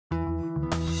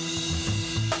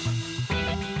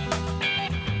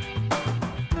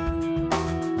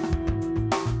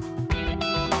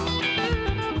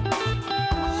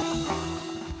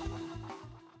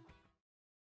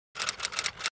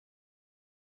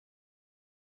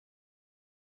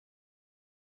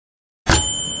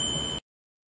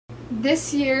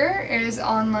This year is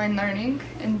online learning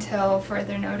until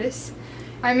further notice.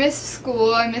 I miss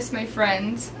school, I miss my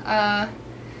friends. I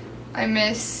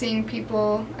miss seeing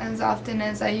people as often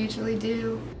as I usually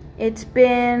do. It's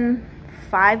been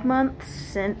 5 months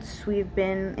since we've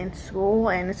been in school,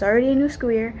 and it's already a new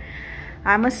school year.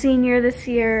 I'm a senior this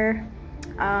year.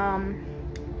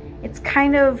 It's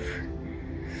kind of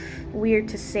weird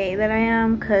to say that I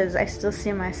am because I still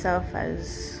see myself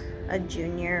as a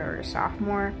junior or a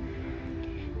sophomore.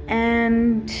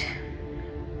 And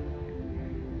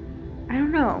I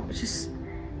don't know, it's just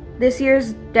this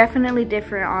year's definitely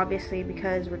different, obviously,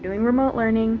 because we're doing remote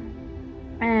learning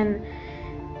and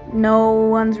no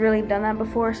one's really done that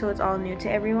before, so it's all new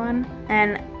to everyone.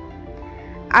 And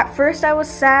at first I was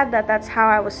sad that that's how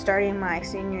I was starting my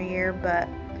senior year, but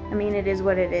I mean, it is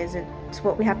what it is. It's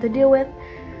what we have to deal with,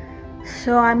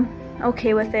 so I'm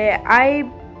okay with it.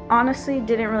 I honestly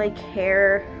didn't really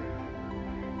care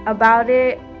about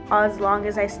it as long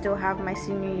as I still have my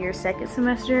senior year second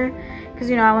semester, because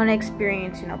you know, I want to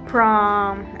experience, you know,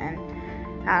 prom and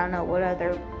I don't know what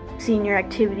other senior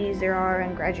activities there are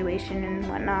and graduation and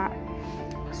whatnot.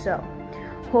 So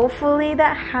hopefully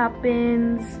that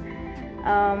happens.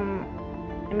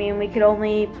 I mean, we could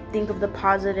only think of the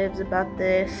positives about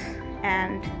this,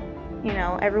 and you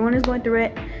know, everyone is going through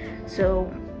it,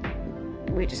 so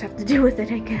we just have to deal with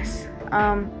it, I guess.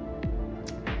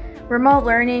 Remote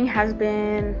learning has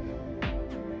been,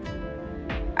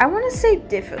 I want to say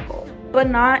difficult, but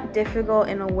not difficult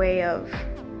in a way of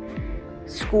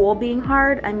school being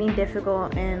hard. I mean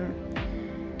difficult in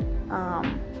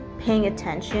paying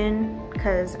attention,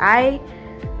 because I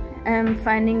am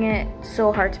finding it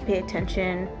so hard to pay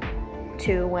attention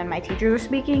to when my teachers are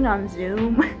speaking on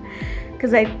Zoom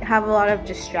because I have a lot of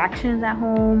distractions at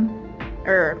home,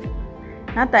 or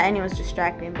not that anyone's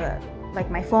distracting, but like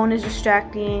my phone is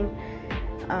distracting,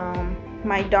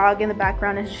 my dog in the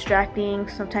background is distracting,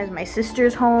 sometimes my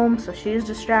sister's home, so she's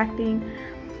distracting,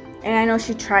 and I know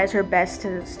she tries her best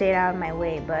to stay out of my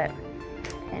way, but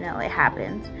you know, it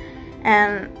happens.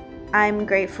 And I'm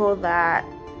grateful that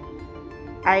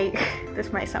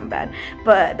this might sound bad,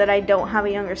 but that I don't have a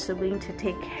younger sibling to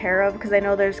take care of, because I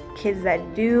know there's kids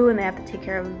that do and they have to take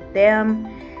care of them,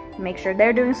 make sure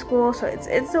they're doing school, so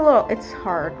it's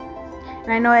hard.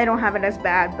 And I know I don't have it as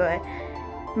bad, but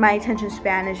my attention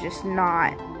span is just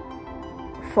not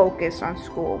focused on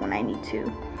school when I need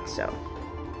to. So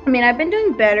I mean, I've been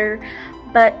doing better,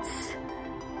 but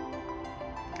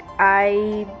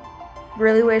I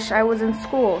really wish I was in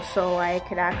school so I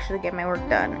could actually get my work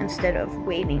done instead of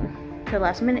waiting till the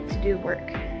last minute to do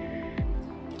work.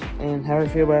 And how do I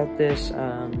feel about this?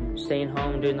 Staying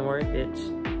home doing the work,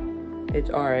 it's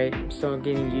alright. I'm still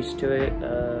getting used to it.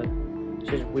 It's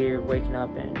just weird waking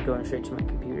up and going straight to my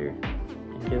computer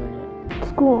and doing it.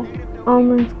 School,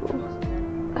 online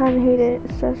school. Kind of hate it,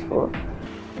 it's stressful.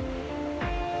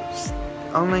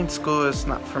 Online school is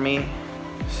not for me.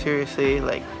 Seriously,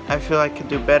 like, I feel I could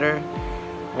do better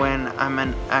when I'm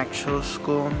in actual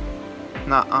school,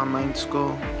 not online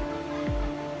school.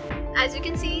 As you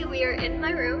can see, we are in my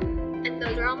room, and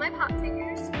those are all my pop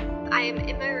figures. I am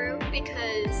in my room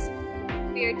because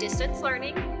we are distance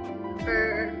learning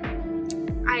for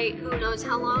who knows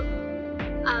how long.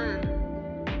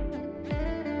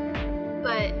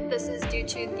 But this is due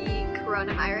to the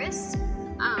coronavirus.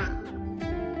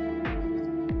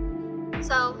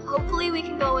 So hopefully we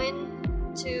can go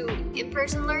into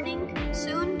in-person learning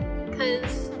soon,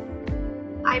 because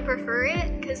I prefer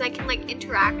it, because I can like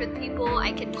interact with people,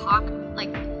 I can talk,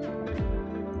 like,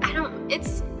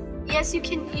 yes, you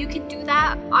can do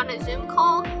that on a Zoom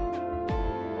call,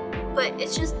 but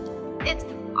it's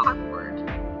awkward.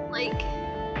 Like,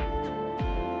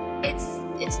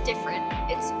 it's different.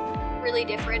 It's really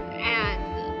different, and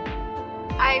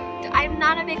I'm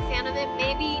not a big fan of it.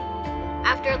 Maybe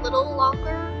after a little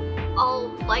longer, I'll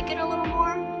like it a little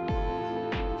more,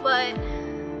 but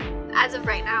as of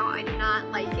right now, I do not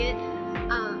like it.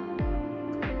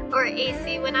 Our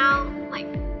AC went out like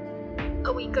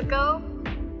a week ago,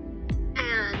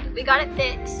 and we got it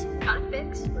fixed.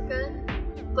 We're good,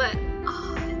 but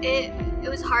it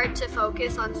was hard to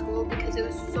focus on school because it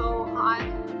was so hot,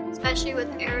 especially with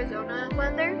Arizona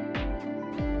weather.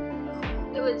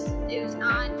 It was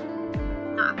not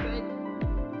good.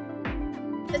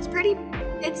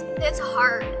 It's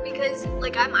hard because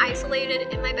like I'm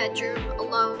isolated in my bedroom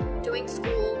alone doing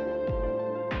school.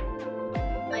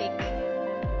 Like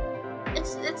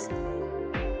it's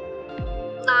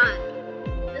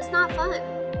not fun.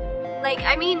 Like,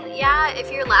 I mean, yeah,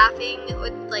 if you're laughing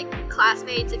with like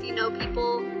classmates, if you know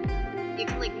people, you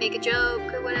can like make a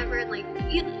joke or whatever, and like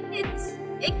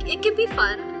it can be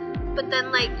fun, but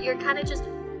then like you're kind of just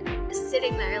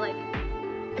sitting there like,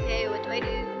 okay, what do I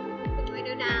do? What do I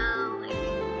do now? Like,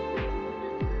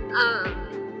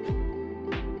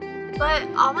 but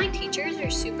all my teachers are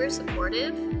super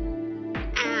supportive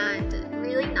and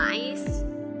really nice.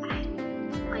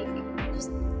 And like,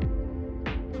 just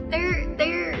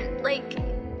they're like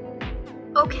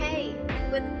okay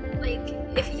with like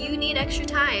if you need extra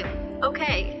time,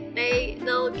 okay,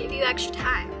 they'll give you extra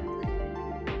time.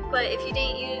 But if you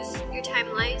didn't use your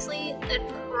time wisely, then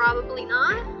probably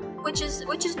not, which is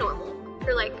normal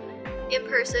for like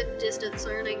in-person distance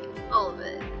learning, all of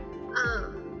it.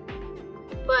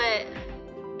 But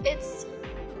it's,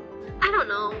 I don't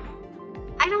know.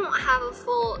 I don't have a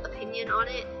full opinion on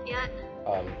it yet.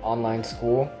 Online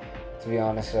school, to be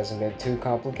honest, hasn't been too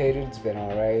complicated. It's been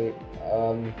alright.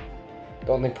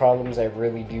 The only problems I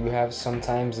really do have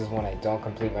sometimes is when I don't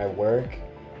complete my work,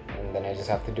 and then I just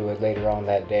have to do it later on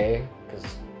that day, because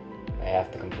I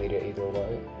have to complete it either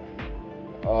way.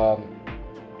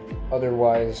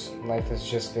 Otherwise, life has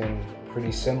just been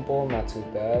pretty simple, not too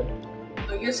bad.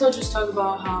 I guess I'll just talk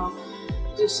about how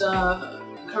this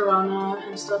corona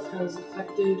and stuff has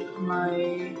affected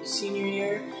my senior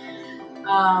year.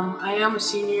 I am a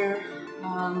senior,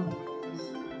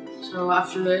 so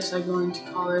after this I go into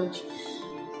college.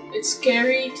 It's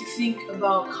scary to think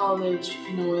about college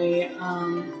in a way.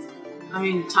 I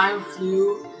mean, time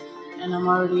flew, and I'm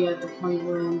already at the point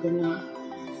where I'm gonna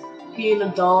be an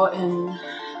adult and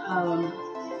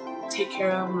take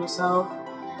care of myself.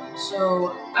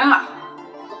 So, a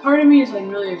part of me is like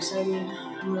really excited.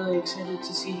 I'm really excited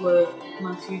to see what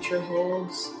my future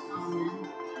holds.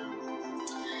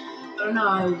 I don't know,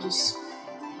 I just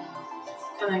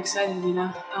kind of excited, you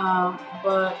know.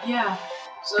 But yeah,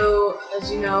 so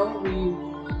as you know,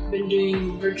 we've been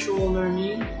doing virtual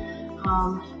learning.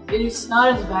 It's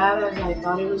not as bad as I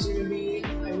thought it was gonna be.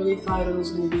 I really thought it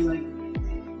was gonna be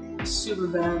like super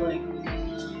bad, like.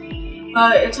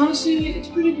 But it's honestly, it's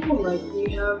pretty cool. Like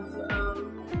we have,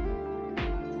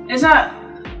 it's not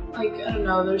like, I don't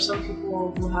know. There's some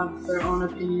people who have their own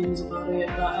opinions about it,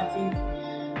 but I think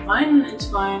mine, it's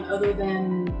fine. Other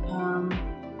than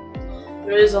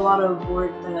there is a lot of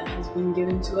work that has been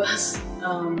given to us,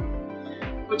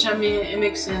 which I mean, it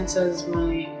makes sense as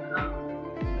my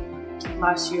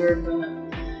last year, but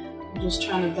I'm just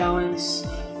trying to balance.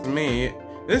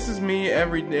 This is me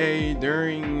every day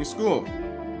during school.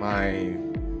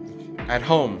 At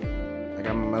home. I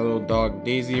got my little dog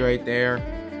Daisy right there.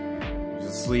 She's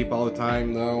asleep all the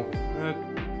time though.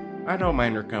 I don't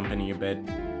mind her company a bit.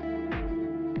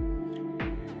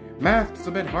 Math's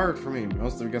a bit hard for me,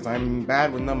 mostly because I'm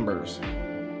bad with numbers.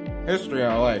 History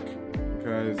I like,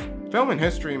 because film and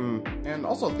history and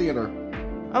also theater.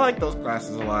 I like those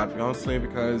classes a lot, mostly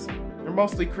because they're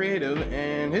mostly creative,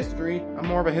 and history, I'm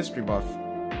more of a history buff.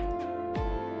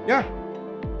 Yeah.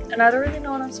 And I don't really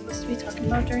know what I'm supposed to be talking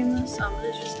about during this. I'm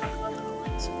gonna just talk about the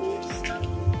online school stuff.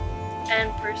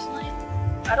 And personally,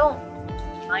 I don't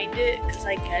mind it because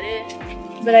I get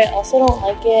it, but I also don't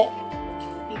like it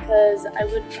because I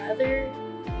would rather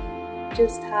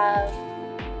just have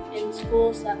in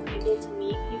school so I'm able to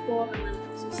meet people, and then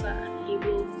also so I'm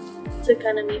able to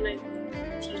kind of meet my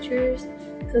teachers.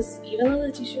 Because even though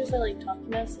the teachers are like talking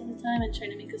to us all the time and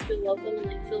trying to make us feel welcome and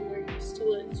like feel more used to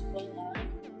what's going on,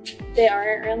 they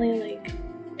aren't really like,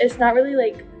 it's not really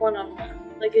like one-on-one.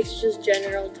 Like it's just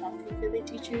general talking to the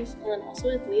teachers. And then also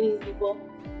with meeting people,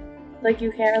 like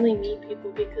you can't really meet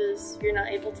people because you're not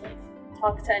able to like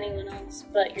talk to anyone else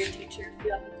but your teacher if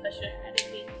you have a question or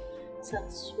anything,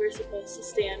 since we're supposed to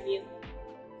stay on mute.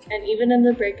 And even in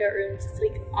the breakout rooms, it's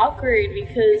like awkward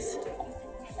because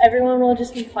everyone will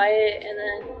just be quiet and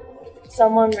then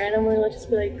someone randomly will just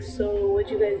be like, so what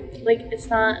you guys, like it's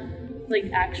not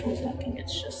like actual talking,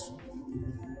 it's just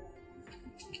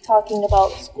talking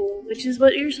about school, which is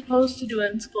what you're supposed to do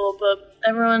in school, but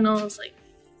everyone knows like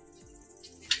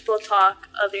people talk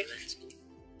other than school.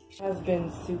 It has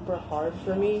been super hard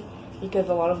for me because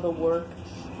a lot of the work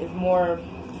is more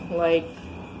like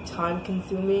time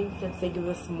consuming, since they give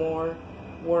us more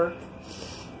work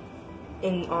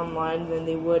in online than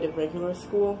they would at regular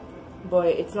school, but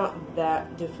it's not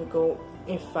that difficult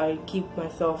if I keep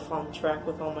myself on track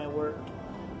with all my work.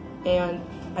 And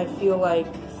I feel like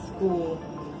school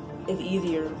is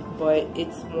easier, but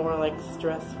it's more like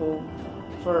stressful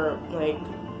for like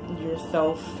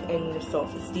yourself and your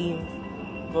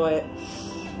self-esteem, but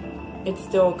it's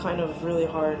still kind of really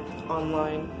hard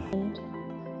online. And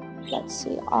let's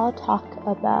see, I'll talk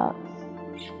about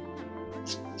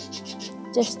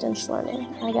distance learning,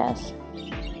 I guess.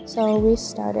 So we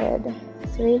started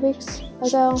 3 weeks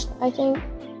ago, I think.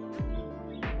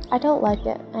 I don't like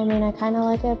it. I mean, I kind of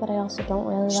like it, but I also don't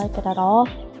really like it at all,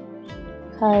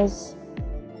 because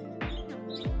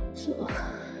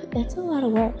it's a lot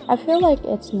of work. I feel like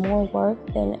it's more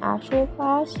work than actual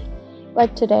class.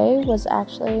 Like today was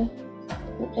actually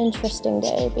an interesting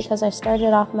day because I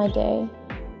started off my day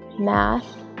math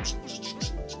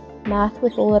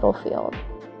with Littlefield,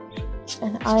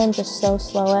 and I am just so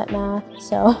slow at math,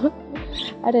 so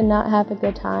I did not have a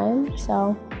good time.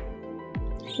 So,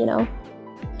 you know,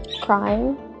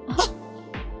 crying.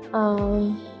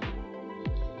 And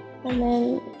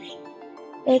then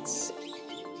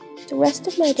the rest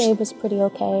of my day was pretty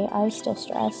okay. I was still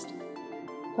stressed,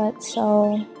 but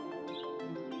so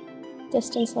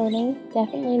distance learning,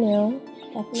 definitely new,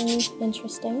 definitely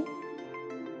interesting.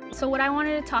 So what I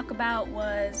wanted to talk about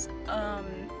was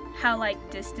how like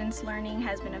distance learning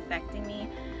has been affecting me,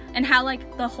 and how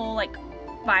like the whole like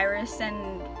virus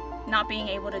and not being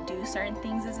able to do certain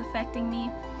things is affecting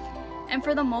me. And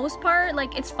for the most part,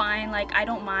 like, it's fine, like I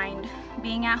don't mind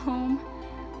being at home,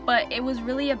 but it was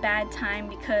really a bad time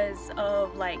because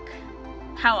of like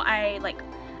how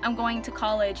I'm going to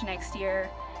college next year,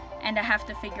 and I have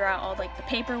to figure out all like the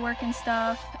paperwork and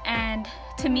stuff. And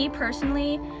to me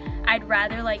personally, I'd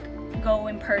rather like go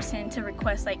in person to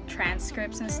request like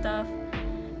transcripts and stuff,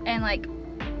 and like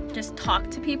just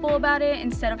talk to people about it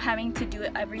instead of having to do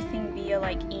everything via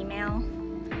like email,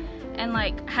 and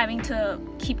like having to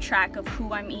keep track of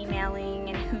who I'm emailing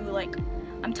and who like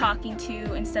I'm talking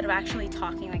to instead of actually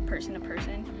talking like person to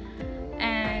person.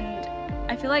 And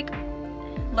I feel like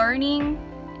learning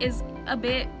is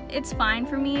it's fine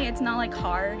for me. It's not like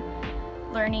hard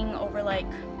learning over like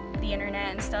the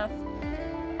internet and stuff,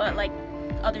 but like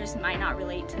others might not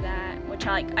relate to that, which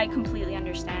I completely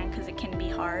understand because it can be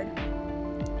hard.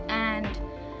 And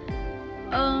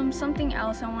something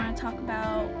else I want to talk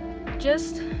about,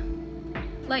 just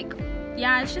like,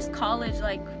 yeah, it's just college.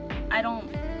 Like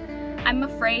I'm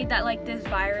afraid that like this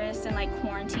virus and like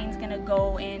quarantine's gonna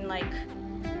go in like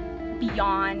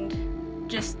beyond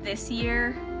just this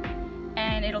year,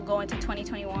 and it'll go into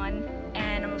 2021,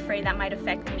 and I'm afraid that might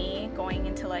affect me going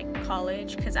into like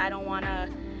college, because I don't want to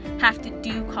have to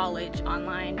do college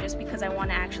online just because I want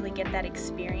to actually get that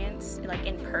experience like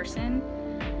in person.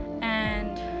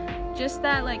 And just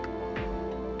that like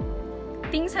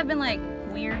things have been like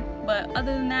weird, but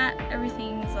other than that,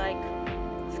 everything's like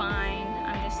fine.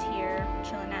 I'm just here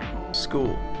chilling at home.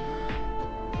 School,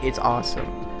 it's awesome.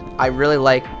 I really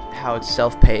like how it's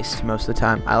self-paced most of the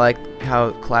time. I like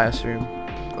how Classroom,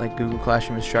 like Google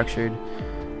Classroom, is structured.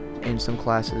 In some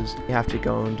classes you have to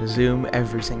go into Zoom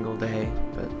every single day,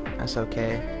 but that's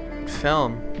okay.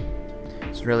 Film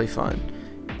is really fun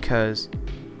because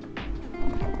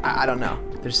I don't know,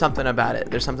 there's something about it.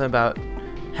 There's something about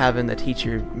having the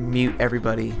teacher mute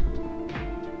everybody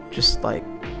just like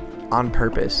on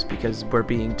purpose because we're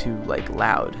being too like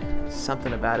loud.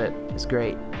 Something about it is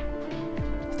great.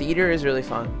 Theater is really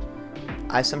fun.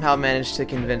 I somehow managed to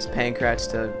convince Pancrats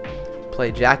to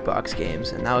play Jackbox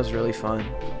games, and that was really fun.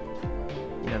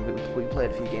 You know, we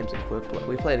played a few games of Quiplash.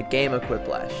 We played a game of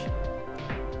Quiplash,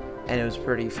 and it was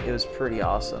pretty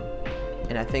awesome.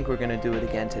 And I think we're gonna do it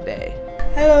again today.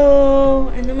 Hello,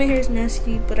 I know my hair is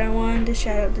nasty, but I wanted to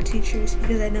shout out the teachers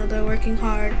because I know they're working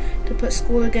hard to put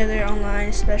school together online,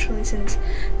 especially since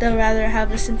they'll rather have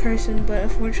this in person, but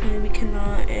unfortunately we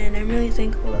cannot, and I'm really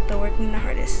thankful that they're working the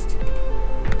hardest.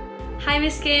 Hi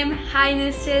Miss Kim, hi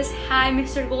Mrs., hi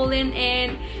Mr. Golden,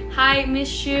 and hi Miss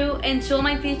Shu, and to all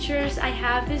my teachers I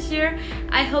have this year.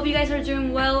 I hope you guys are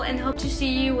doing well and hope to see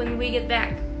you when we get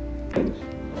back.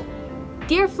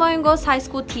 Dear Floingos High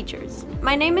School teachers,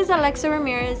 my name is Alexa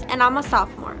Ramirez and I'm a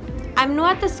sophomore. I'm new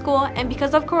at the school, and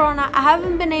because of Corona, I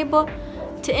haven't been able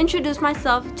to introduce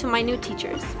myself to my new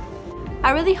teachers.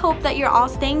 I really hope that you're all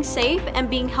staying safe and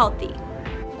being healthy.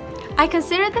 I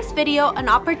consider this video an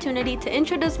opportunity to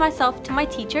introduce myself to my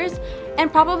teachers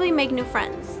and probably make new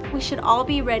friends. We should all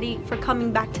be ready for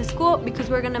coming back to school because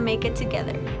we're gonna make it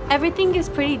together. Everything is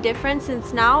pretty different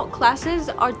since now classes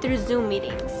are through Zoom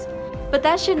meetings. But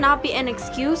that should not be an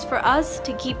excuse for us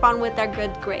to keep on with our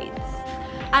good grades.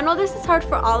 I know this is hard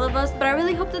for all of us, but I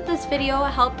really hope that this video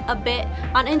helped a bit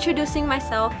on introducing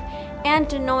myself and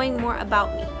knowing more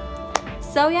about me.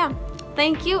 So yeah,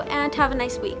 thank you and have a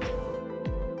nice week.